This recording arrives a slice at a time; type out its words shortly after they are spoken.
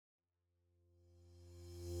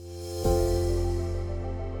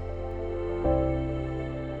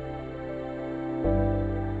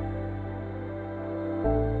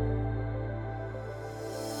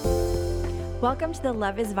Welcome to the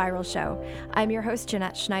Love is Viral show. I'm your host,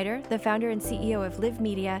 Jeanette Schneider, the founder and CEO of Live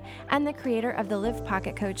Media and the creator of the Live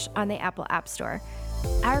Pocket Coach on the Apple App Store.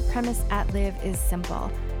 Our premise at Live is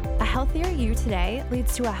simple. A healthier you today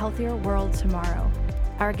leads to a healthier world tomorrow.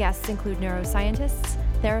 Our guests include neuroscientists,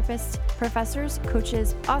 therapists, professors,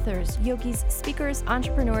 coaches, authors, yogis, speakers,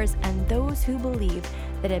 entrepreneurs, and those who believe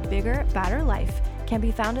that a bigger, better life can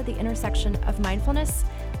be found at the intersection of mindfulness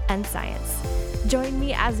and science. Join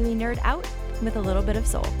me as we nerd out with a little bit of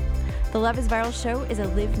soul. The Love is Viral show is a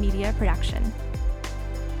Live Media production.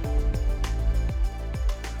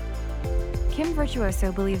 Kim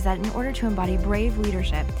Virtuoso believes that in order to embody brave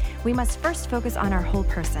leadership, we must first focus on our whole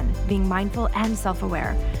person, being mindful and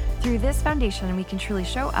self-aware. Through this foundation, we can truly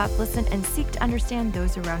show up, listen, and seek to understand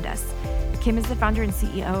those around us. Kim is the founder and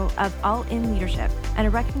CEO of All In Leadership and a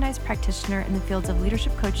recognized practitioner in the fields of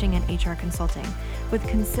leadership coaching and HR consulting, with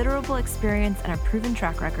considerable experience and a proven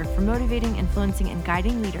track record for motivating, influencing, and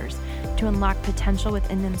guiding leaders to unlock potential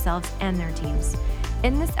within themselves and their teams.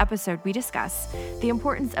 In this episode, we discuss the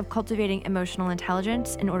importance of cultivating emotional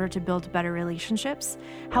intelligence in order to build better relationships,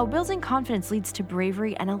 how building confidence leads to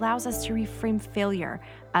bravery and allows us to reframe failure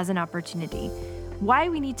as an opportunity, why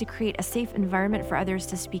we need to create a safe environment for others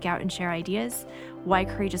to speak out and share ideas, why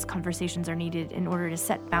courageous conversations are needed in order to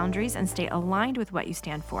set boundaries and stay aligned with what you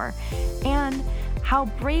stand for, and how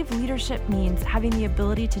brave leadership means having the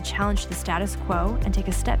ability to challenge the status quo and take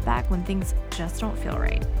a step back when things just don't feel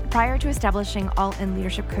right. Prior to establishing All In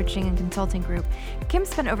Leadership Coaching and Consulting Group, Kim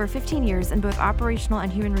spent over 15 years in both operational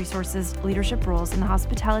and human resources leadership roles in the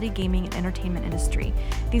hospitality, gaming, and entertainment industry.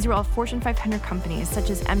 These were all Fortune 500 companies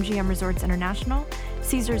such as MGM Resorts International,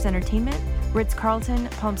 Caesars Entertainment, Ritz-Carlton,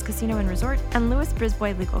 Palms Casino and Resort, and Lewis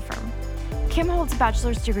Brisbois Legal Firm. Kim holds a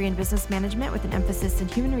bachelor's degree in business management with an emphasis in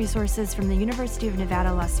human resources from the University of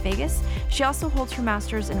Nevada, Las Vegas. She also holds her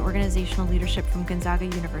master's in organizational leadership from Gonzaga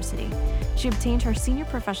University. She obtained her senior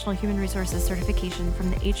professional human resources certification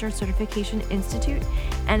from the HR Certification Institute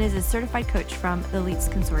and is a certified coach from the Elites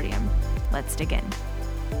Consortium. Let's dig in.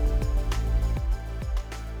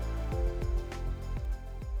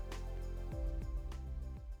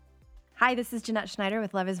 Hi, this is Jeanette Schneider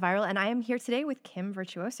with Love is Viral, and I am here today with Kim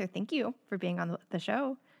Virtuoso. Thank you for being on the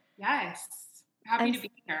show. Yes, happy to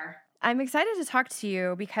be here. I'm excited to talk to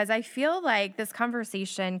you because I feel like this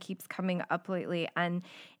conversation keeps coming up lately and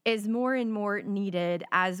is more and more needed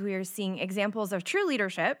as we are seeing examples of true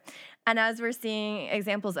leadership and as we're seeing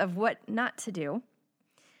examples of what not to do.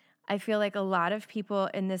 I feel like a lot of people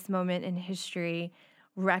in this moment in history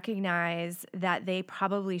recognize that they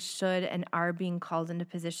probably should and are being called into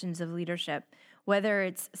positions of leadership, whether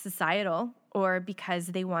it's societal or because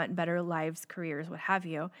they want better lives, careers, what have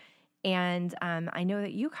you. And I know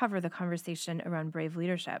that you cover the conversation around brave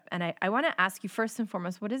leadership. And I want to ask you first and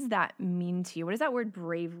foremost, what does that mean to you? What does that word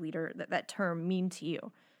brave leader, that term mean to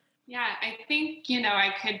you? Yeah, I think,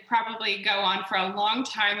 I could probably go on for a long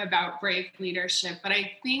time about brave leadership, but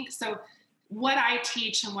I think so. What I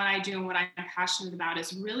teach and what I do and what I'm passionate about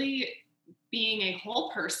is really being a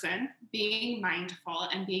whole person, being mindful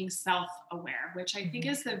and being self-aware, which I think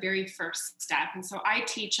is the very first step. And so I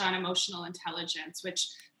teach on emotional intelligence, which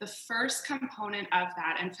the first component of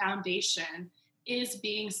that and foundation is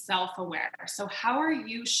being self-aware. So how are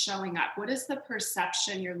you showing up? What is the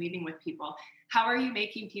perception you're leaving with people? How are you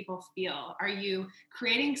making people feel? Are you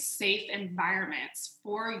creating safe environments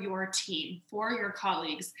for your team, for your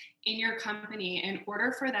colleagues in your company in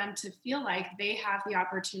order for them to feel like they have the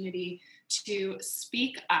opportunity to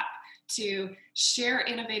speak up, to share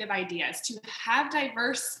innovative ideas, to have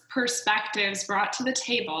diverse perspectives brought to the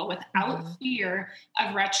table without fear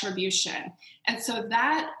of retribution? And so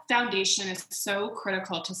that foundation is so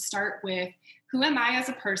critical to start with. Who am I as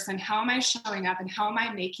a person? How am I showing up? And how am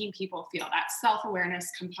I making people feel? That self-awareness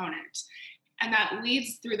component. And that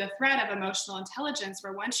leads through the thread of emotional intelligence,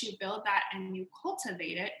 where once you build that and you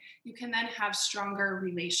cultivate it, you can then have stronger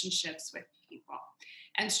relationships with people.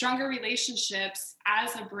 And stronger relationships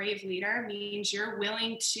as a brave leader means you're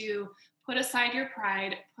willing to put aside your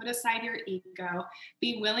pride, put aside your ego,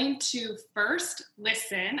 be willing to first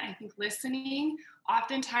listen. I think listening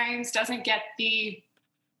oftentimes doesn't get the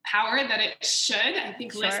power that it should. I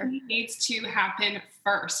think listening needs to happen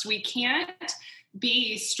first. We can't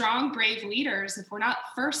be strong, brave leaders if we're not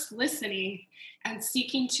first listening and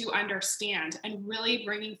seeking to understand and really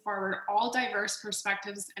bringing forward all diverse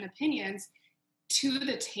perspectives and opinions to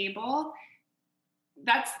the table.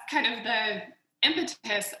 That's kind of the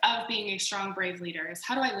impetus of being a strong, brave leader is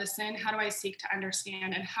how do I listen? How do I seek to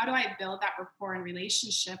understand? And how do I build that rapport and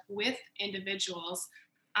relationship with individuals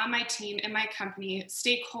on my team, in my company,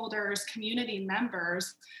 stakeholders, community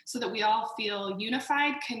members, so that we all feel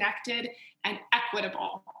unified, connected, and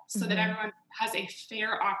equitable, so that everyone has a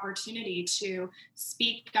fair opportunity to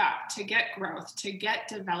speak up, to get growth, to get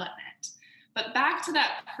development. But back to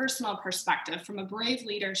that personal perspective, from a brave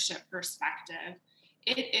leadership perspective,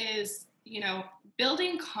 it is,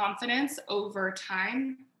 building confidence over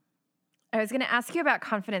time. I was going to ask you about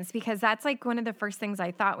confidence, because that's like one of the first things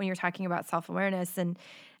I thought when you're talking about self-awareness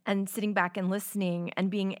and sitting back and listening and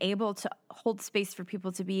being able to hold space for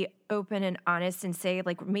people to be open and honest and say,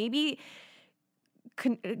 like, maybe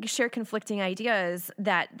share conflicting ideas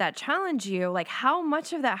that challenge you. Like, how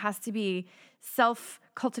much of that has to be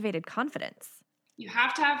self-cultivated confidence? You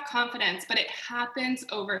have to have confidence, but it happens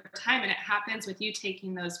over time, and it happens with you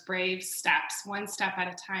taking those brave steps, one step at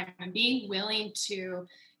a time, and being willing to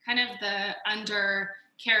kind of the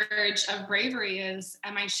undercarriage of bravery is,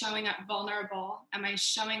 am I showing up vulnerable? Am I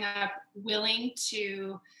showing up willing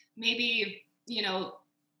to maybe,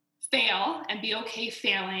 fail and be okay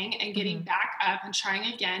failing and getting back up and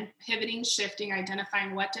trying again, pivoting, shifting,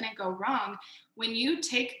 identifying what didn't go wrong? When you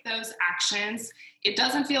take those actions, it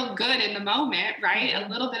doesn't feel good in the moment, right? A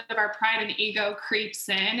little bit of our pride and ego creeps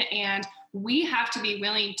in, and we have to be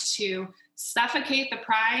willing to suffocate the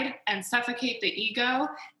pride and suffocate the ego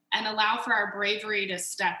and allow for our bravery to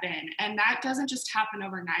step in. And that doesn't just happen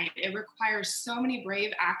overnight. It requires so many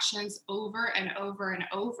brave actions over and over and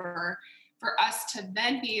over for us to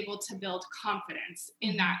then be able to build confidence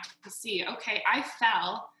in that, to see, okay, I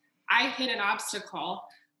fell, I hit an obstacle,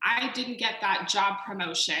 I didn't get that job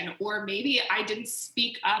promotion, or maybe I didn't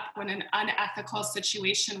speak up when an unethical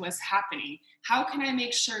situation was happening. How can I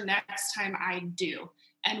make sure next time I do?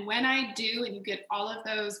 And when I do, and you get all of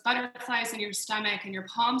those butterflies in your stomach and your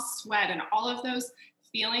palms sweat and all of those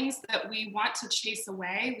feelings that we want to chase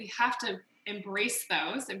away, we have to embrace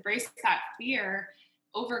those, embrace that fear,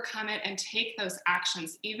 overcome it, and take those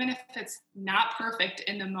actions, even if it's not perfect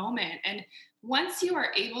in the moment. And once you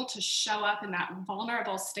are able to show up in that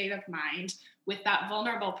vulnerable state of mind with that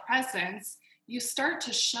vulnerable presence, you start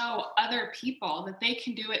to show other people that they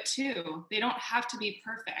can do it too. They don't have to be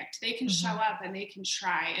perfect. They can show up and they can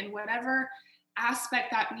try. And whatever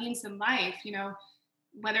aspect that means in life,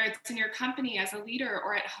 whether it's in your company as a leader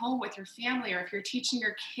or at home with your family, or if you're teaching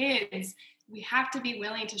your kids, we have to be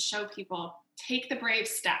willing to show people, take the brave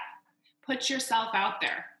step, put yourself out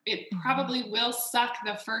there. It probably will suck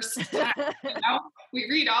the first time. We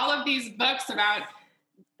read all of these books about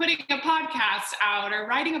putting a podcast out or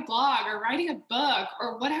writing a blog or writing a book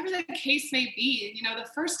or whatever the case may be. The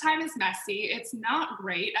first time is messy. It's not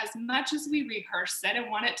great, as much as we rehearse it and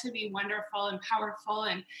want it to be wonderful and powerful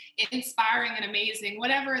and inspiring and amazing,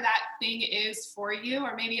 whatever that thing is for you,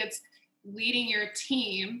 or maybe it's leading your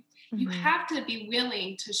team. You have to be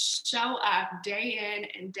willing to show up day in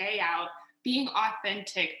and day out, being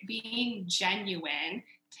authentic, being genuine,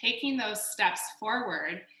 taking those steps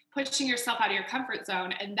forward, pushing yourself out of your comfort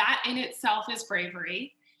zone. And that in itself is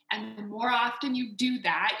bravery. And the more often you do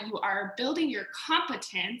that, you are building your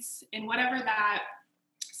competence in whatever that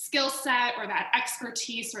skill set or that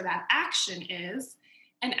expertise or that action is.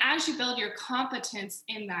 And as you build your competence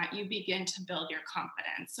in that, you begin to build your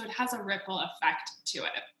confidence. So it has a ripple effect to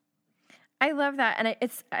it. I love that.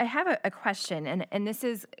 And I have a question, and this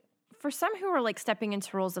is for some who are like stepping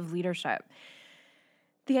into roles of leadership.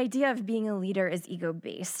 The idea of being a leader is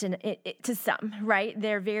ego-based, and it to some, right?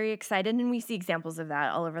 They're very excited, and we see examples of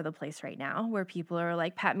that all over the place right now, where people are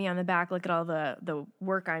like, pat me on the back, look at all the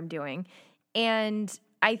work I'm doing. And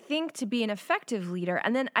I think to be an effective leader,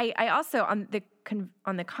 and then I also, on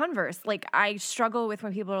the converse, like I struggle with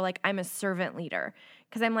when people are like, I'm a servant leader,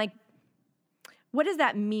 because I'm like, what does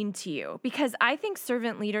that mean to you? Because I think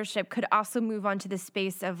servant leadership could also move on to the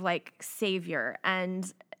space of like savior,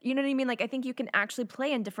 and you know what I mean? Like, I think you can actually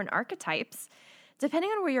play in different archetypes depending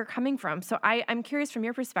on where you're coming from. So I'm curious from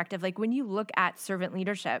your perspective, like when you look at servant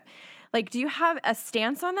leadership, like, do you have a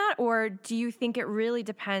stance on that, or do you think it really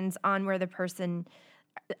depends on where the person,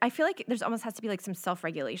 I feel like there's almost has to be like some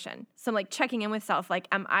self-regulation. So like checking in with self, like,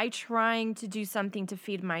 am I trying to do something to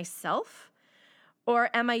feed myself? Or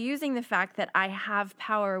am I using the fact that I have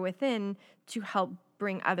power within to help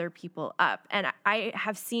bring other people up? And I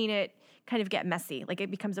have seen it kind of get messy, like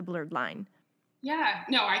it becomes a blurred line. Yeah,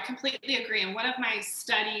 no, I completely agree. And one of my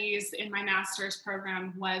studies in my master's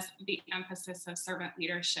program was the emphasis of servant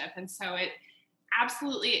leadership. And so it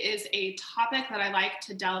absolutely is a topic that I like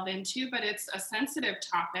to delve into, but it's a sensitive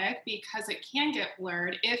topic because it can get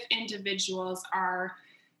blurred if individuals are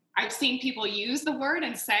I've seen people use the word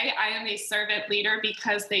and say, I am a servant leader,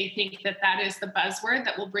 because they think that that is the buzzword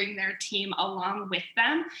that will bring their team along with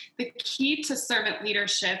them. The key to servant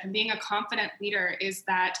leadership and being a confident leader is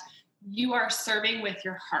that you are serving with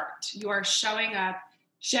your heart. You are showing up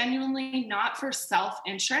genuinely, not for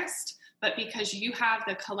self-interest, but because you have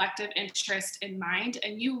the collective interest in mind,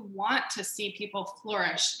 and you want to see people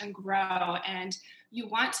flourish and grow, and you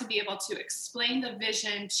want to be able to explain the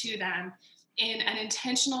vision to them in an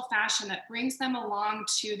intentional fashion that brings them along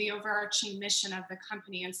to the overarching mission of the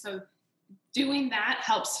company. And so doing that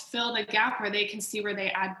helps fill the gap where they can see where they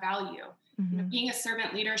add value. Mm-hmm. Being a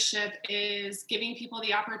servant leadership is giving people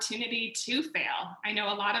the opportunity to fail. I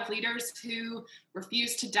know a lot of leaders who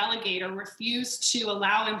refuse to delegate or refuse to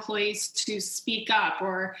allow employees to speak up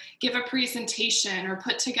or give a presentation or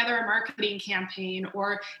put together a marketing campaign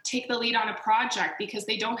or take the lead on a project because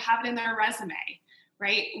they don't have it in their resume,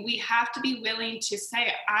 right? We have to be willing to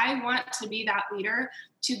say, I want to be that leader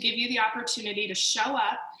to give you the opportunity to show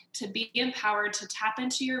up, to be empowered, to tap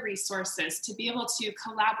into your resources, to be able to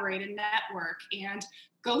collaborate and network and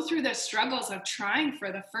go through the struggles of trying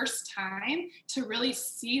for the first time to really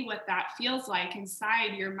see what that feels like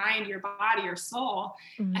inside your mind, your body, your soul.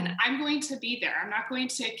 Mm-hmm. And I'm going to be there. I'm not going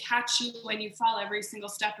to catch you when you fall every single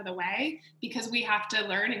step of the way, because we have to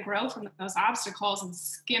learn and grow from those obstacles and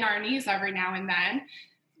skin our knees every now and then.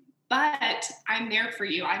 But I'm there for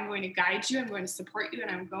you. I'm going to guide you. I'm going to support you. And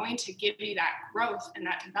I'm going to give you that growth and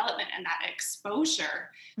that development and that exposure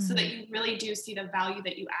so that you really do see the value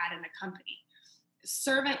that you add in the company.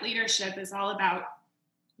 Servant leadership is all about,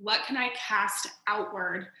 what can I cast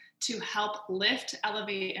outward to help lift,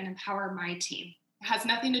 elevate, and empower my team? It has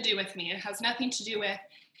nothing to do with me. It has nothing to do with,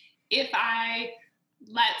 if I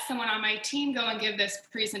let someone on my team go and give this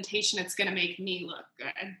presentation, it's going to make me look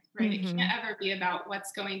good, right? Mm-hmm. It can't ever be about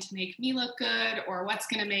what's going to make me look good or what's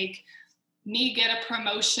going to make me get a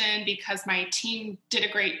promotion because my team did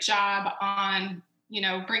a great job on,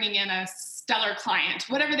 bringing in a stellar client,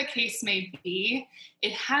 whatever the case may be.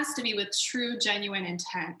 It has to be with true, genuine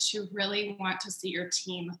intent to really want to see your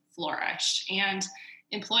team flourish. And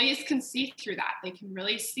employees can see through that. They can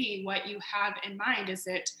really see what you have in mind. Is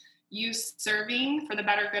it you serving for the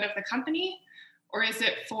better good of the company, or is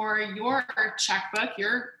it for your checkbook,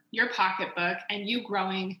 your pocketbook, and you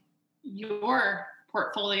growing your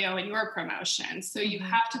portfolio and your promotion? So you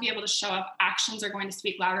have to be able to show up. Actions are going to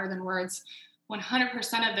speak louder than words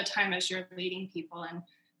 100% of the time as you're leading people and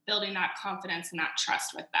building that confidence and that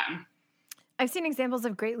trust with them. I've seen examples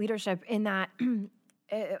of great leadership in that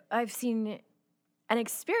I've seen an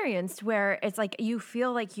experience where it's like you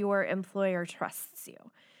feel like your employer trusts you.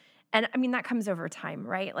 And I mean, that comes over time,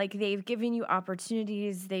 right? Like they've given you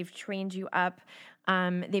opportunities, they've trained you up,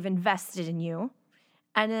 they've invested in you.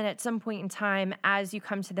 And then at some point in time, as you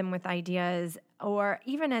come to them with ideas, or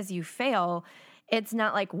even as you fail, it's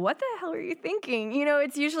not like, what the hell are you thinking?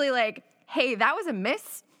 It's usually like, hey, that was a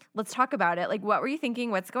miss. Let's talk about it. Like, what were you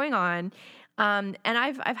thinking? What's going on? And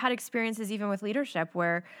I've had experiences even with leadership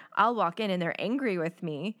where I'll walk in and they're angry with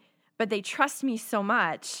me, but they trust me so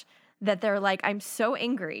much that they're like, I'm so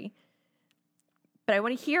angry, but I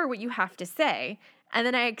want to hear what you have to say. And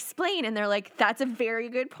then I explain and they're like, that's a very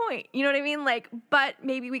good point. You know what I mean? Like, but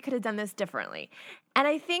maybe we could have done this differently. And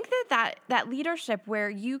I think that leadership where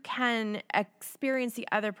you can experience the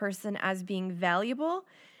other person as being valuable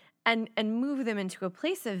and move them into a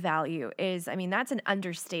place of value is, I mean, that's an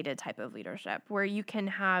understated type of leadership where you can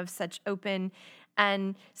have such open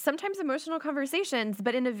and sometimes emotional conversations,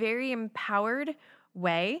 but in a very empowered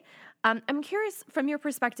way. I'm curious from your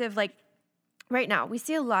perspective, like, right now, we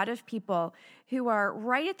see a lot of people who are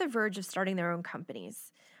right at the verge of starting their own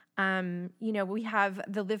companies. We have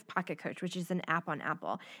the Live Pocket Coach, which is an app on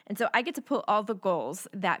Apple. And so I get to pull all the goals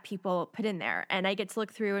that people put in there. And I get to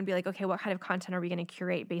look through and be like, okay, what kind of content are we going to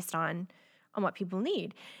curate based on what people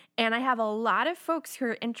need? And I have a lot of folks who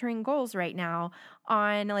are entering goals right now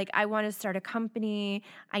on like, I want to start a company.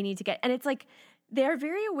 I need to get, and it's like, they're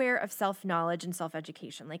very aware of self-knowledge and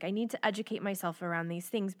self-education. Like, I need to educate myself around these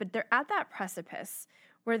things, but they're at that precipice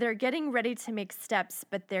where they're getting ready to make steps,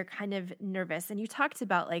 but they're kind of nervous. And you talked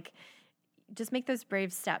about, like, just make those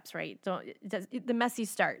brave steps, right? The messy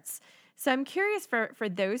starts. So I'm curious for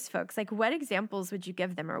those folks, like, what examples would you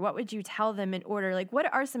give them, or what would you tell them in order? Like,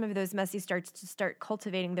 what are some of those messy starts to start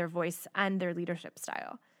cultivating their voice and their leadership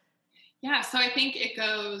style? Yeah, so I think it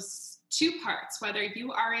goes two parts, whether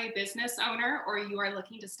you are a business owner or you are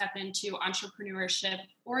looking to step into entrepreneurship,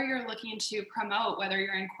 or you're looking to promote, whether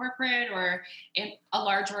you're in corporate or in a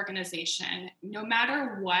large organization. No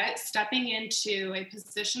matter what, stepping into a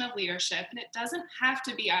position of leadership, and it doesn't have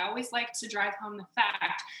to be, I always like to drive home the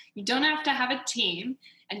fact, you don't have to have a team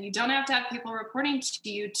and you don't have to have people reporting to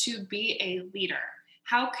you to be a leader.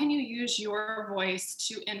 How can you use your voice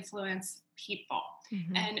to influence people?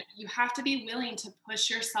 Mm-hmm. And you have to be willing to push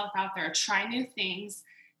yourself out there, try new things.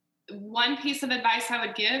 One piece of advice I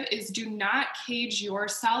would give is do not cage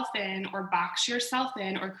yourself in or box yourself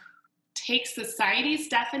in or take society's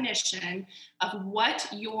definition of what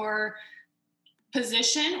your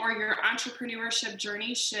position or your entrepreneurship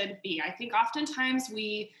journey should be. I think oftentimes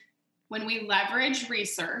when we leverage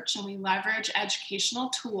research and we leverage educational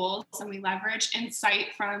tools and we leverage insight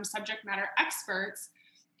from subject matter experts,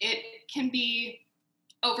 it can be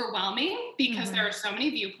overwhelming because there are so many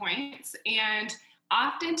viewpoints, and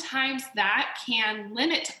oftentimes that can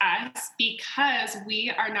limit us because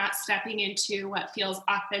we are not stepping into what feels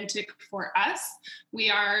authentic for us.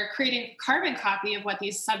 We are creating a carbon copy of what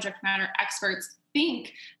these subject matter experts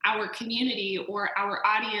think our community or our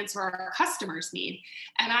audience or our customers need.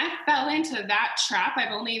 And I fell into that trap.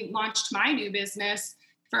 I've only launched my new business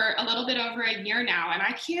for a little bit over a year now. And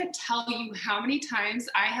I can't tell you how many times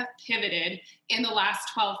I have pivoted in the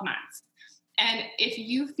last 12 months. And if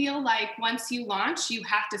you feel like once you launch, you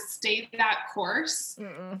have to stay that course,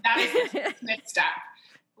 that is a misstep,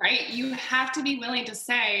 right? You have to be willing to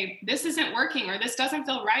say, this isn't working, or this doesn't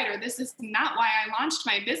feel right, or this is not why I launched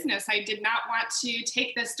my business. I did not want to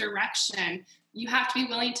take this direction. You have to be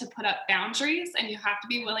willing to put up boundaries, and you have to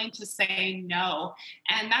be willing to say no.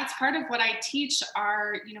 And that's part of what I teach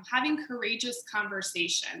are, having courageous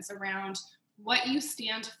conversations around what you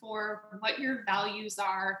stand for, what your values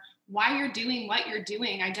are, why you're doing what you're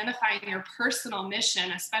doing, identifying your personal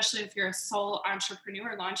mission, especially if you're a sole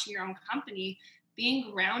entrepreneur launching your own company.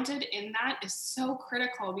 Being grounded in that is so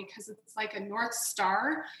critical because it's like a North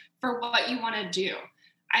Star for what you want to do.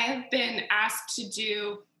 I have been asked to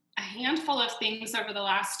do a handful of things over the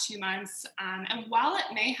last 2 months. And while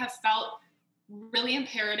it may have felt really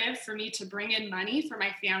imperative for me to bring in money for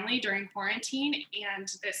my family during quarantine and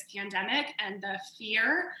this pandemic and the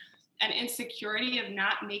fear and insecurity of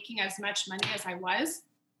not making as much money as I was,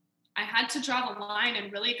 I had to draw the line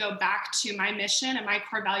and really go back to my mission and my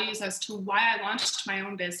core values as to why I launched my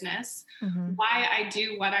own business, why I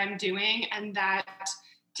do what I'm doing, and that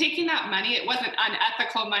taking that money, it wasn't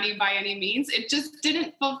unethical money by any means. It just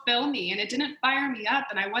didn't fulfill me and it didn't fire me up.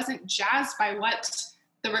 And I wasn't jazzed by what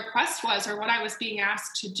the request was or what I was being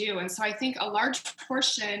asked to do. And so I think a large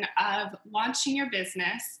portion of launching your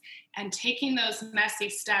business and taking those messy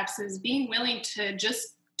steps is being willing to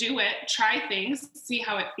just do it, try things, see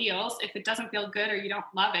how it feels. If it doesn't feel good or you don't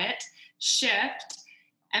love it, shift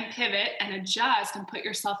and pivot and adjust and put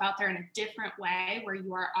yourself out there in a different way where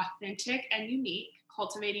you are authentic and unique,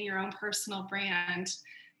 cultivating your own personal brand,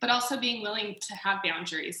 but also being willing to have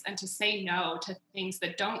boundaries and to say no to things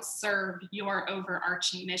that don't serve your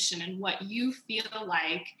overarching mission and what you feel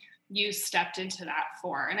like you stepped into that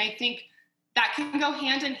for. And I think that can go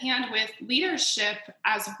hand in hand with leadership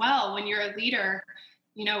as well. When you're a leader,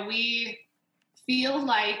 we feel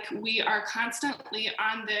like we are constantly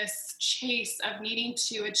on this chase of needing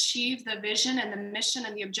to achieve the vision and the mission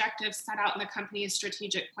and the objectives set out in the company's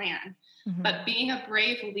strategic plan. But being a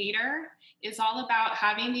brave leader is all about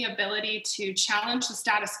having the ability to challenge the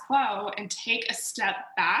status quo and take a step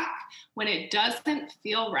back when it doesn't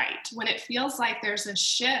feel right, when it feels like there's a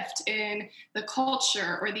shift in the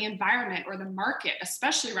culture or the environment or the market.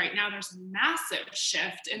 Especially right now, there's a massive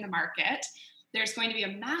shift in the market. There's going to be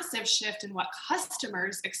a massive shift in what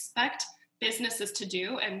customers expect businesses to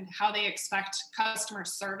do and how they expect customer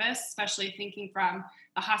service, especially thinking from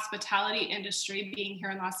the hospitality industry being here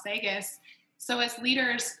in Las Vegas. So as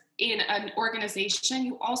leaders in an organization,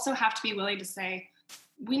 you also have to be willing to say,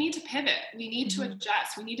 we need to pivot, we need to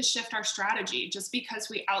adjust, we need to shift our strategy. Just because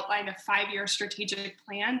we outlined a 5-year strategic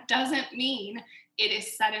plan doesn't mean it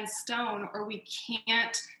is set in stone or we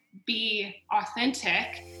can't be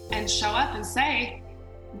authentic and show up and say,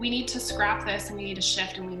 we need to scrap this and we need to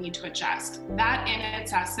shift and we need to adjust. That in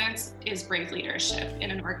its essence is brave leadership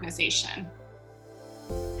in an organization.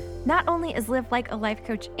 Not only is Live Like a Life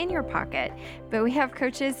coach in your pocket, but we have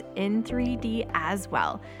coaches in 3D as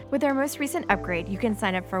well. With our most recent upgrade, you can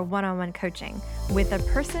sign up for one-on-one coaching with a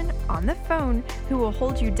person on the phone who will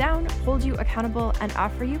hold you down, hold you accountable, and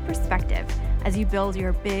offer you perspective as you build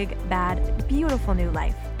your big, bad, beautiful new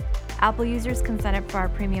life. Apple users can sign up for our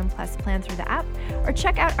Premium Plus plan through the app or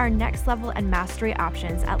check out our next level and mastery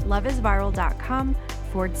options at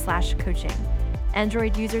loveisviral.com/coaching.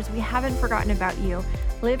 Android users, we haven't forgotten about you.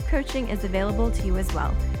 Live coaching is available to you as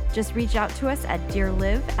well. Just reach out to us at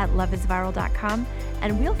dearliv@loveisviral.com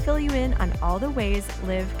and we'll fill you in on all the ways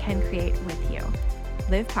Liv can create with you.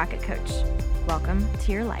 Liv Pocket Coach. Welcome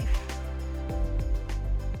to your life.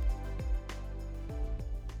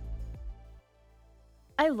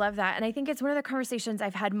 I love that. And I think it's one of the conversations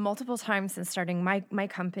I've had multiple times since starting my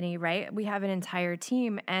company, right? We have an entire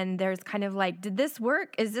team and there's kind of like, did this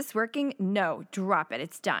work? Is this working? No, drop it.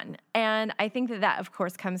 It's done. And I think that of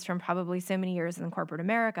course comes from probably so many years in corporate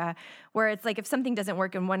America where it's like, if something doesn't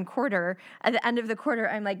work in one quarter, at the end of the quarter,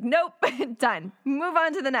 I'm like, nope, done. Move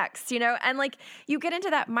on to the next, and like you get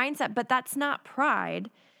into that mindset, but that's not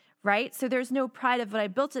pride. Right? So there's no pride of what I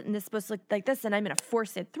built it and it's supposed to look like this and I'm going to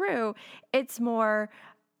force it through. It's more,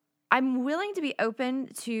 I'm willing to be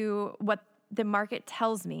open to what the market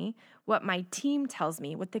tells me, what my team tells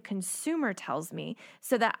me, what the consumer tells me,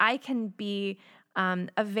 so that I can be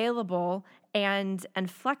available and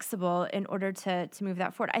flexible in order to move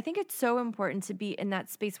that forward. I think it's so important to be in that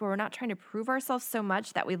space where we're not trying to prove ourselves so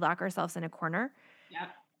much that we lock ourselves in a corner. Yeah.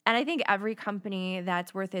 And I think every company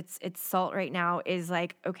that's worth its salt right now is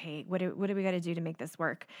like, okay, what do we got to do to make this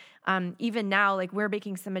work? Even now, like we're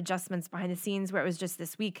making some adjustments behind the scenes where it was just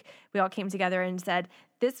this week, we all came together and said,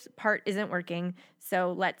 this part isn't working,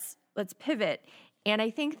 so let's pivot. And I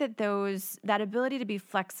think that that ability to be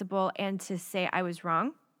flexible and to say I was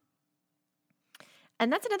wrong.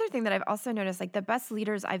 And that's another thing that I've also noticed, like the best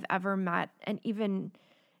leaders I've ever met, and even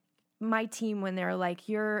my team, when they're like,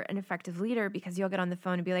 you're an effective leader, because you'll get on the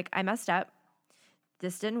phone and be like, I messed up.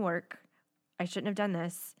 This didn't work. I shouldn't have done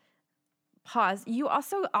this. Pause. You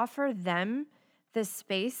also offer them the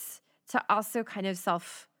space to also kind of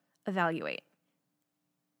self-evaluate.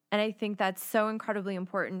 And I think that's so incredibly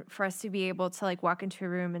important for us to be able to like walk into a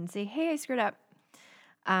room and say, hey, I screwed up.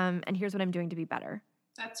 And here's what I'm doing to be better.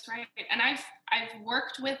 That's right. And I've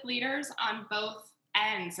worked with leaders on both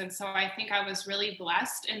ends. And so I think I was really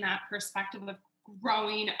blessed in that perspective of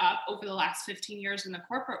growing up over the last 15 years in the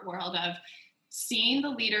corporate world of seeing the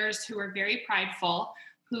leaders who were very prideful,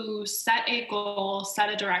 who set a goal, set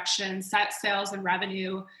a direction, set sales and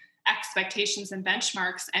revenue expectations and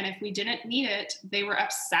benchmarks. And if we didn't meet it, they were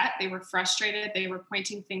upset, they were frustrated, they were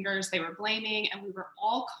pointing fingers, they were blaming, and we were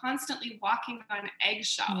all constantly walking on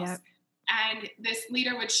eggshells. Yep. And this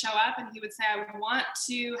leader would show up and he would say, I want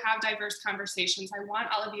to have diverse conversations. I want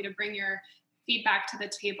all of you to bring your feedback to the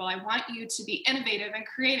table. I want you to be innovative and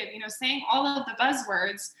creative, saying all of the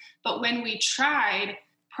buzzwords. But when we tried,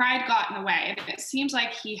 pride got in the way. And it seems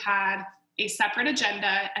like he had a separate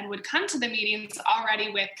agenda and would come to the meetings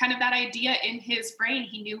already with kind of that idea in his brain.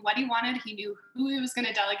 He knew what he wanted. He knew who he was going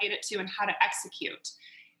to delegate it to and how to execute.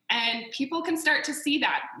 And people can start to see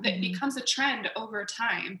that. That becomes a trend over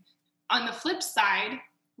time. On the flip side,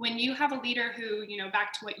 when you have a leader who,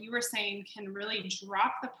 back to what you were saying, can really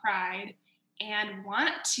drop the pride and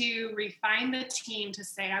want to refine the team to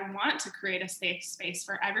say, I want to create a safe space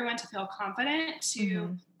for everyone to feel confident,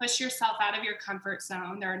 to push yourself out of your comfort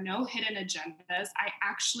zone. There are no hidden agendas. I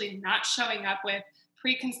actually am not showing up with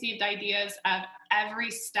preconceived ideas of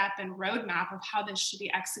every step and roadmap of how this should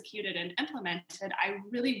be executed and implemented. I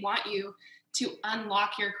really want you to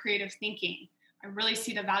unlock your creative thinking. I really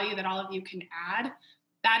see the value that all of you can add.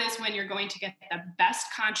 That is when you're going to get the best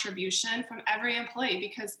contribution from every employee,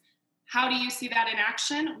 because how do you see that in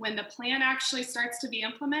action? When the plan actually starts to be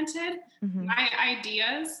implemented, my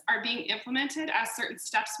ideas are being implemented as certain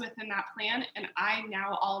steps within that plan, and I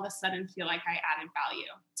now all of a sudden feel like I added value.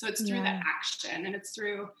 So it's through the action, and it's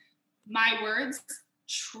through my words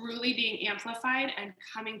truly being amplified and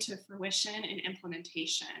coming to fruition in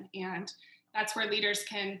implementation. And that's where leaders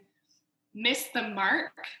can miss the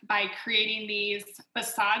mark by creating these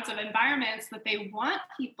facades of environments that they want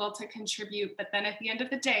people to contribute, but then at the end of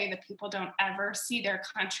the day, the people don't ever see their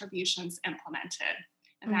contributions implemented.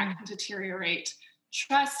 And that can deteriorate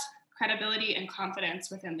trust, credibility, and confidence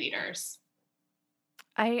within leaders.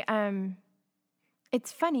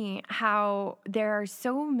 It's funny how there are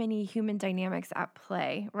so many human dynamics at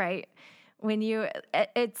play, right? When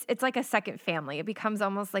it's like a second family. It becomes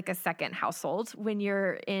almost like a second household when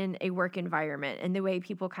you're in a work environment, and the way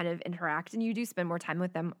people kind of interact, and you do spend more time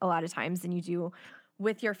with them a lot of times than you do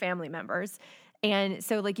with your family members. And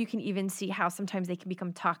so like you can even see how sometimes they can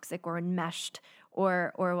become toxic or enmeshed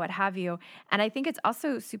or what have you. And I think it's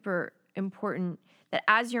also super important that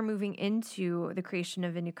as you're moving into the creation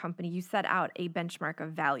of a new company, you set out a benchmark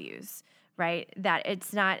of values, right? That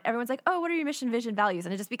it's not, everyone's like, oh, what are your mission, vision, values?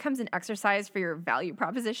 And it just becomes an exercise for your value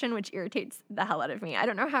proposition, which irritates the hell out of me. I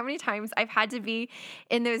don't know how many times I've had to be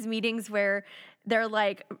in those meetings where they're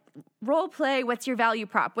like, role play, what's your value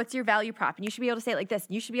prop? What's your value prop? And you should be able to say it like this.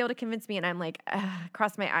 And you should be able to convince me. And I'm like,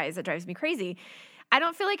 cross my eyes. It drives me crazy. I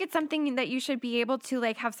don't feel like it's something that you should be able to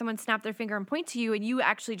like have someone snap their finger and point to you and you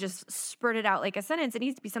actually just spurt it out like a sentence. It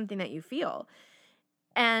needs to be something that you feel.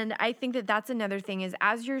 And I think that that's another thing is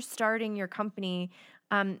as you're starting your company,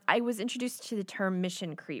 I was introduced to the term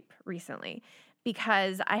mission creep recently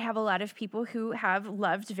because I have a lot of people who have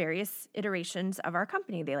loved various iterations of our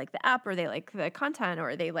company. They like the app or they like the content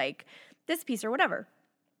or they like this piece or whatever.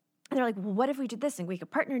 And they're like, well, what if we did this and we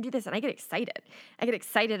could partner and do this? And I get excited. I get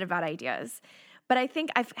excited about ideas. But I think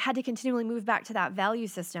I've had to continually move back to that value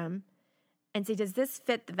system and say, does this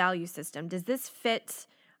fit the value system? Does this fit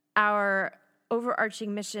our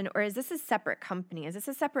overarching mission, or is this a separate company? Is this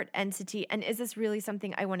a separate entity? And is this really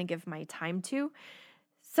something I want to give my time to?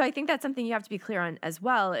 So I think that's something you have to be clear on as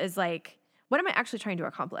well is like, what am I actually trying to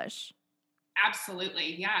accomplish?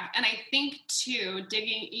 Absolutely. Yeah. And I think too,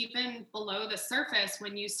 digging even below the surface,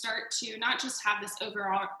 when you start to not just have this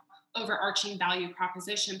overarching value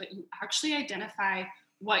proposition, but you actually identify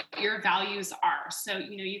what your values are. So,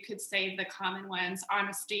 you could say the common ones,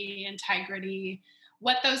 honesty, integrity,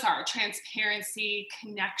 what those are, transparency,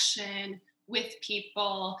 connection with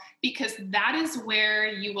people, because that is where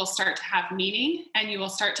you will start to have meaning and you will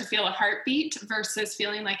start to feel a heartbeat versus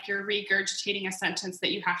feeling like you're regurgitating a sentence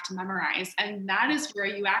that you have to memorize. And that is where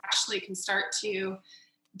you actually can start to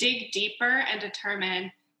dig deeper and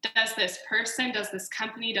determine, does this person, does this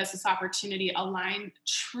company, does this opportunity align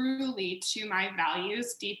truly to my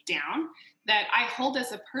values deep down that I hold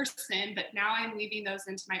as a person, but now I'm weaving those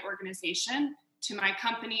into my organization, to my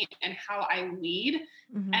company and how I lead.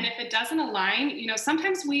 Mm-hmm. And if it doesn't align,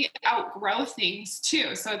 sometimes we outgrow things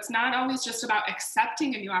too. So it's not always just about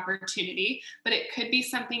accepting a new opportunity, but it could be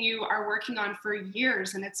something you are working on for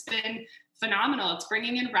years and it's been phenomenal. It's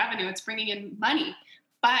bringing in revenue, it's bringing in money,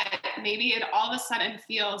 but maybe it all of a sudden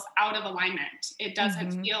feels out of alignment. It doesn't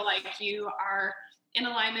mm-hmm. feel like you are in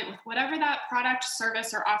alignment with whatever that product,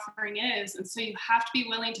 service, or offering is. And so you have to be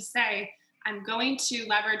willing to say, I'm going to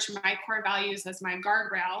leverage my core values as my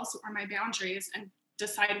guardrails or my boundaries and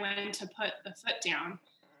decide when to put the foot down.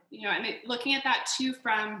 And looking at that too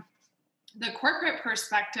from the corporate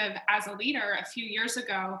perspective as a leader a few years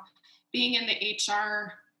ago, being in the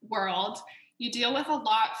HR world, you deal with a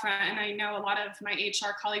lot and I know a lot of my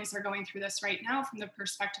HR colleagues are going through this right now from the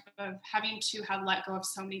perspective of having to have let go of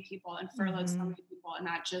so many people and furloughed mm-hmm. so many people, and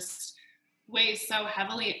that just weighs so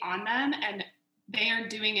heavily on them. And they are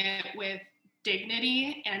doing it with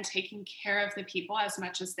dignity and taking care of the people as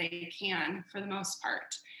much as they can for the most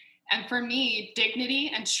part. And for me,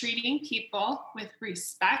 dignity and treating people with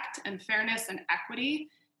respect and fairness and equity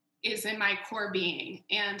is in my core being.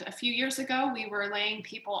 And a few years ago, we were laying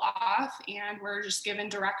people off and we're just given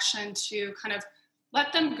direction to kind of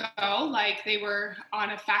let them go like they were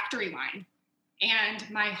on a factory line. And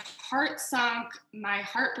my heart sunk, my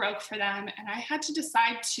heart broke for them. And I had to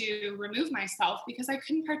decide to remove myself because I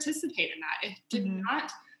couldn't participate in that. It did mm-hmm.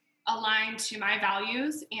 not align to my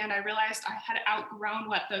values. And I realized I had outgrown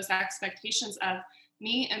what those expectations of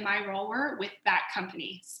me and my role were with that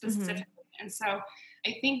company specifically. Mm-hmm. And so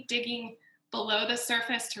I think digging below the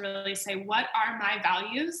surface to really say, what are my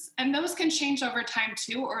values? And those can change over time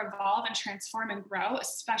too, or evolve and transform and grow,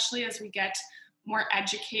 especially as we get more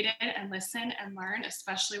educated and listen and learn,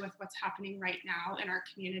 especially with what's happening right now in our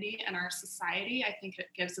community and our society. I think it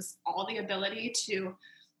gives us all the ability to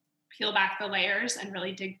peel back the layers and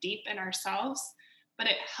really dig deep in ourselves, but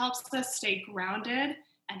it helps us stay grounded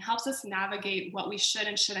and helps us navigate what we should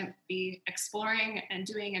and shouldn't be exploring and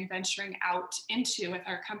doing and venturing out into with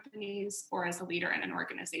our companies or as a leader in an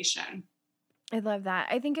organization. I love that.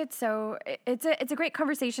 I think it's a great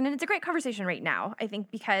conversation, and it's a great conversation right now, I think,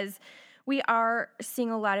 because we are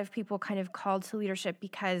seeing a lot of people kind of called to leadership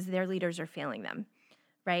because their leaders are failing them,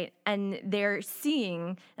 right? And they're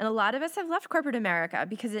seeing, and a lot of us have left corporate America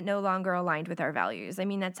because it no longer aligned with our values. I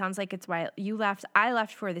mean, that sounds like it's why you left. I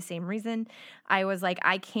left for the same reason. I was like,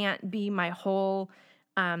 I can't be my whole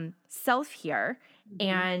self here, mm-hmm.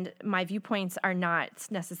 and my viewpoints are not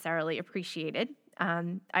necessarily appreciated.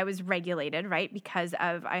 I was regulated, right, because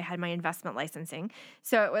I had my investment licensing.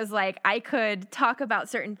 So it was like I could talk about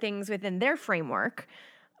certain things within their framework,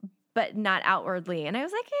 but not outwardly. And I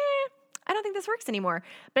was like, I don't think this works anymore.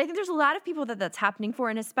 But I think there's a lot of people that's happening for,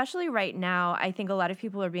 and especially right now, I think a lot of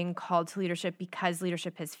people are being called to leadership because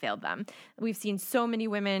leadership has failed them. We've seen so many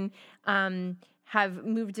women have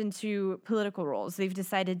moved into political roles. They've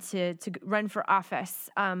decided to run for office,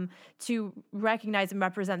 to recognize and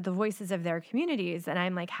represent the voices of their communities. And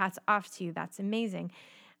I'm like, hats off to you. That's amazing.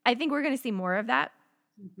 I think we're going to see more of that.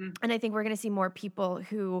 Mm-hmm. And I think we're going to see more people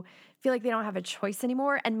who feel like they don't have a choice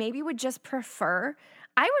anymore and maybe would just prefer,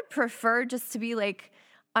 I would prefer just to be like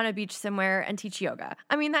on a beach somewhere and teach yoga.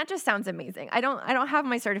 I mean, that just sounds amazing. I don't have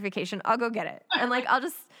my certification. I'll go get it. And like,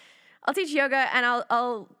 I'll teach yoga and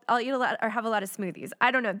I'll eat a lot or have a lot of smoothies.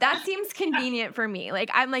 I don't know. That seems convenient for me.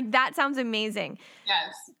 Like, I'm like, that sounds amazing.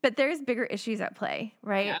 Yes. But there's bigger issues at play,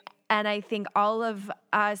 right? Yeah. And I think all of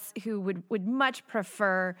us who would much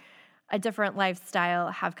prefer a different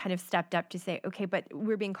lifestyle have kind of stepped up to say, okay, but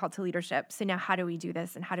we're being called to leadership. So now how do we do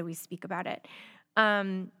this and how do we speak about it?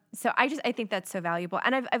 So I think that's so valuable.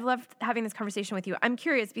 And I've loved having this conversation with you. I'm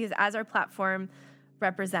curious because as our platform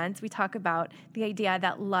represents, we talk about the idea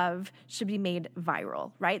that love should be made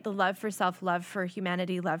viral, right? The love for self, love for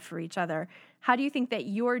humanity, love for each other. How do you think that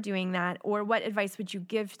you're doing that? Or what advice would you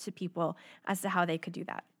give to people as to how they could do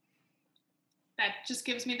that? That just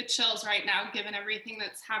gives me the chills right now, given everything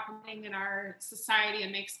that's happening in our society,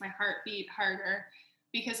 and makes my heart beat harder.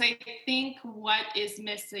 Because I think what is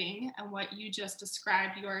missing, and what you just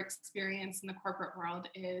described, your experience in the corporate world,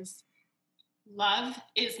 is love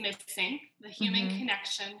is missing. The human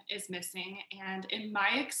connection is missing. And in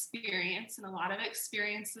my experience, and a lot of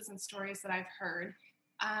experiences and stories that I've heard,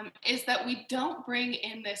 is that we don't bring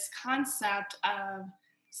in this concept of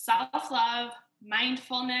self-love,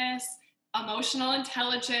 mindfulness, emotional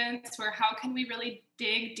intelligence, where how can we really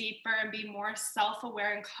dig deeper and be more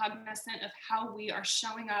self-aware and cognizant of how we are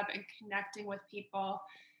showing up and connecting with people,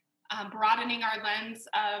 broadening our lens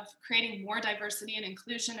of creating more diversity and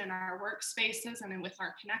inclusion in our workspaces and with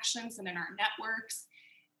our connections and in our networks.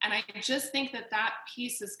 And I just think that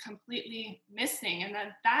piece is completely missing. And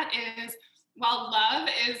that is, while love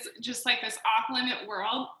is just like this off-limit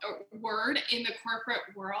word in the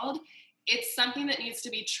corporate world, it's something that needs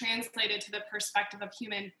to be translated to the perspective of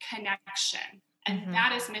human connection. And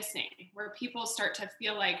that is missing, where people start to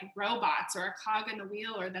feel like robots or a cog in the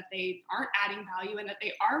wheel, or that they aren't adding value and that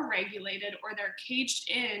they are regulated, or they're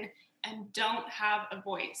caged in and don't have a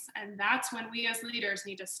voice. And that's when we as leaders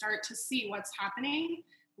need to start to see what's happening,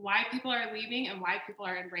 why people are leaving, and why people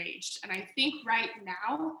are enraged. And I think right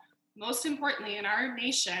now, most importantly in our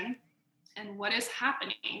nation, and what is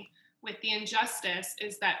happening with the injustice,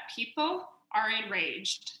 is that people are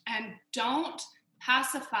enraged, and don't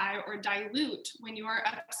pacify or dilute when you are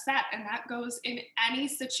upset. And that goes in any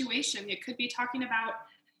situation. It could be talking about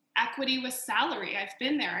equity with salary. I've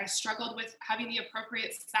been there. I struggled with having the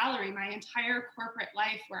appropriate salary my entire corporate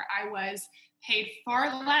life, where I was paid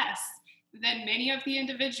far less than many of the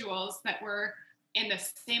individuals that were in the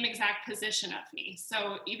same exact position of me.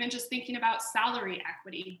 So even just thinking about salary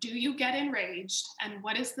equity, do you get enraged, and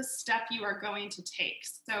what is the step you are going to take?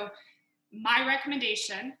 So my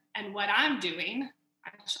recommendation, and what I'm doing,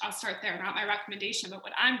 I'll start there, not my recommendation, but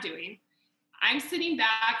what I'm doing, I'm sitting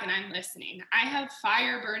back and I'm listening. I have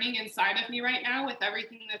fire burning inside of me right now with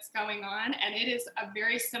everything that's going on. And it is a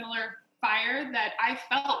very similar fire that I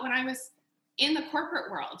felt when I was in the corporate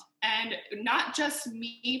world, and not just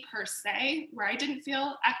me per se, where I didn't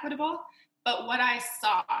feel equitable, but what I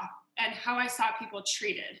saw and how I saw people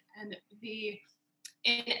treated, and the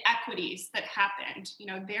inequities that happened. You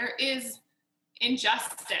know, there is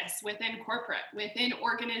injustice within corporate, within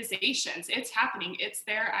organizations. It's happening. It's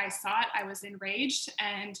there. I saw it. I was enraged,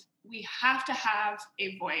 and we have to have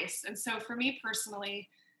a voice. And so for me personally,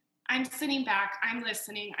 I'm sitting back, I'm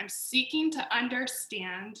listening, I'm seeking to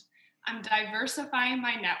understand, I'm diversifying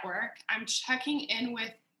my network, I'm checking in with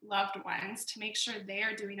loved ones to make sure they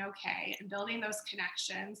are doing okay, and building those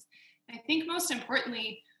connections. And I think most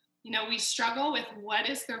importantly, you know, we struggle with what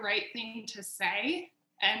is the right thing to say.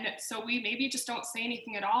 And so we maybe just don't say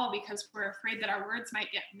anything at all because we're afraid that our words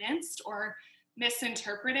might get minced or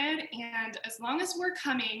misinterpreted. And as long as we're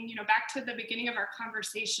coming, you know, back to the beginning of our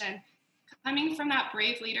conversation, coming from that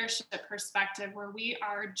brave leadership perspective, where we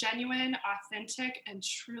are genuine, authentic, and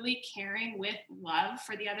truly caring with love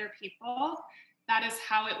for the other people, that is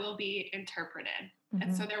how it will be interpreted.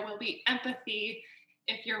 And so there will be empathy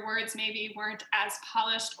if your words maybe weren't as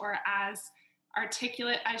polished or as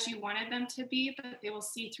articulate as you wanted them to be, but they will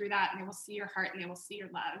see through that, and they will see your heart, and they will see your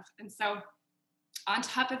love. And so on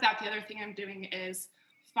top of that, the other thing I'm doing is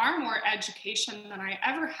far more education than I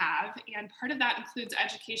ever have. And part of that includes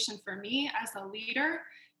education for me as a leader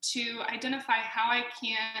to identify how I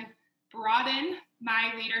can broaden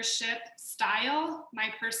my leadership style, my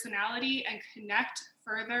personality, and connect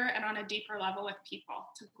further and on a deeper level with people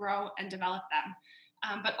to grow and develop them.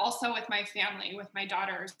 But also with my family, with my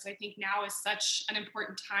daughters. I think now is such an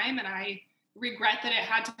important time, and I regret that it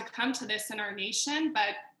had to come to this in our nation,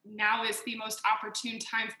 but now is the most opportune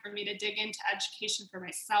time for me to dig into education for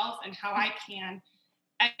myself and how I can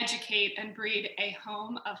educate and breed a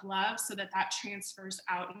home of love so that transfers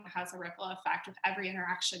out and has a ripple effect with every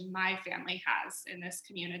interaction my family has in this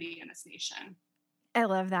community, in this nation. I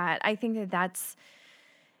love that. I think that's,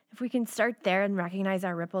 if we can start there and recognize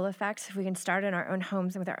our ripple effects, if we can start in our own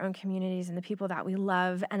homes and with our own communities and the people that we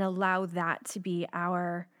love and allow that to be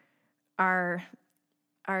our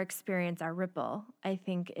experience, our ripple, I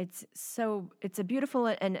think it's a beautiful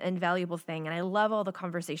and valuable thing. And I love all the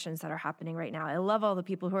conversations that are happening right now. I love all the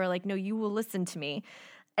people who are like, no, you will listen to me.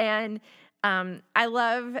 And I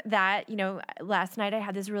love that, last night I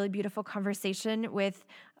had this really beautiful conversation with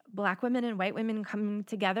Black women and white women coming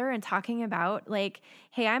together and talking about like,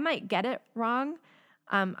 hey, I might get it wrong.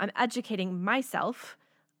 I'm educating myself,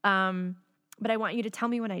 but I want you to tell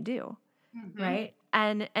me when I do, right?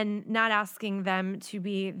 And not asking them to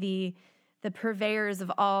be the purveyors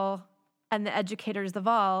of all and the educators of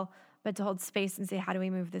all, but to hold space and say, how do we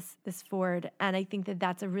move this forward? And I think that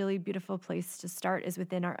that's a really beautiful place to start, is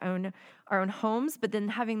within our own homes, but then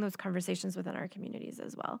having those conversations within our communities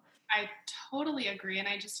as well. I totally agree. And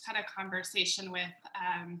I just had a conversation with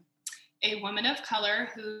a woman of color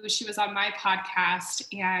she was on my podcast.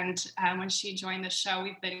 And when she joined the show,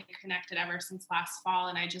 we've been connected ever since last fall.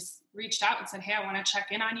 And I just reached out and said, hey, I want to check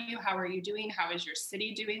in on you. How are you doing? How is your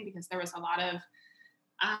city doing? Because there was a lot of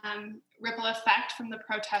ripple effect from the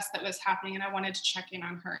protest that was happening. And I wanted to check in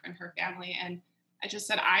on her and her family. And I just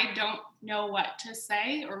said, I don't know what to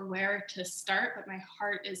say or where to start, but my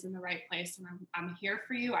heart is in the right place. And I'm here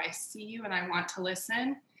for you. I see you and I want to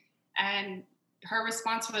listen. And her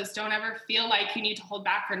response was, don't ever feel like you need to hold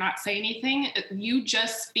back or not say anything. You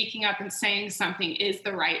just speaking up and saying something is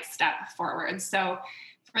the right step forward. So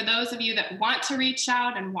for those of you that want to reach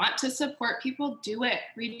out and want to support people, do it.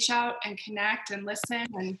 Reach out and connect and listen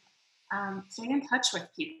and stay in touch with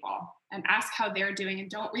people and ask how they're doing, and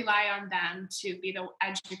don't rely on them to be the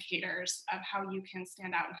educators of how you can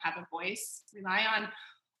stand out and have a voice. Rely on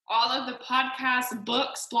all of the podcasts,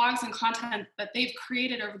 books, blogs, and content that they've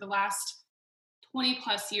created over the last 20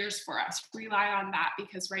 plus years for us. Rely on that,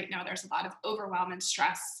 because right now there's a lot of overwhelm and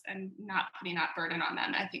stress, and not putting that burden on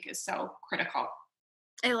them, I think, is so critical.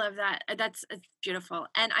 I love that. That's beautiful.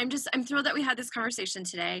 And I'm thrilled that we had this conversation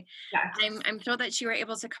today. Yes. I'm thrilled that you were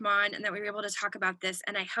able to come on and that we were able to talk about this.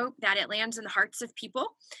 And I hope that it lands in the hearts of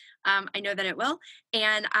people. I know that it will.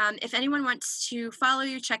 And if anyone wants to follow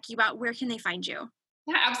you, check you out, where can they find you?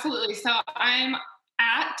 Yeah, absolutely. So I'm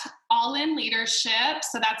at All In Leadership.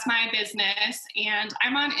 So that's my business. And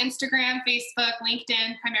I'm on Instagram, Facebook,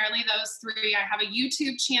 LinkedIn, primarily those three. I have a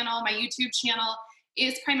YouTube channel. My YouTube channel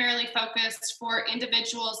is primarily focused for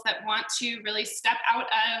individuals that want to really step out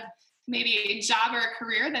of maybe a job or a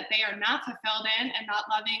career that they are not fulfilled in and not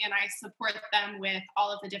loving. And I support them with all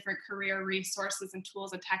of the different career resources and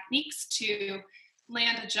tools and techniques to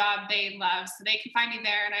land a job they love. So they can find me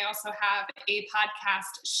there. And I also have a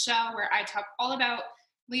podcast show where I talk all about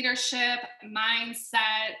leadership,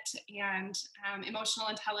 mindset, and emotional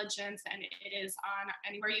intelligence. And it is on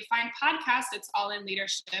anywhere you find podcasts. It's All In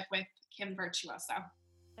Leadership with Kim Virtuoso.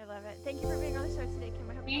 I love it. Thank you for being on the show today, Kim.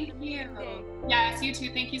 I hope Thank you have an amazing day. Yes, you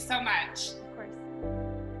too. Thank you so much. Of course.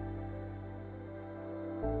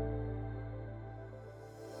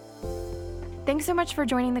 Thanks so much for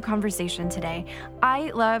joining the conversation today.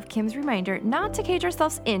 I love Kim's reminder not to cage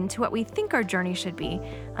ourselves into what we think our journey should be,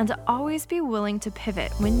 and to always be willing to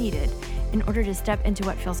pivot when needed in order to step into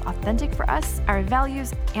what feels authentic for us, our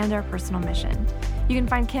values, and our personal mission. You can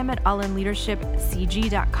find Kim at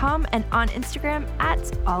allinleadershipcg.com and on Instagram at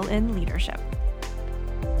allinleadership.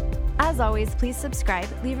 As always, please subscribe,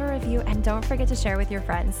 leave a review, and don't forget to share with your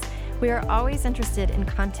friends. We are always interested in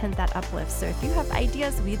content that uplifts, so if you have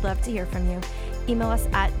ideas, we'd love to hear from you. Email us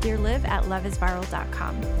at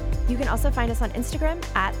dearliv@loveisviral.com. You can also find us on Instagram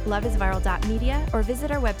at loveisviral.media or visit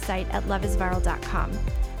our website at loveisviral.com.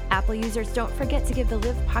 Apple users, don't forget to give the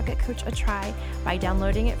Live Pocket Coach a try by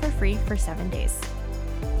downloading it for free for 7 days.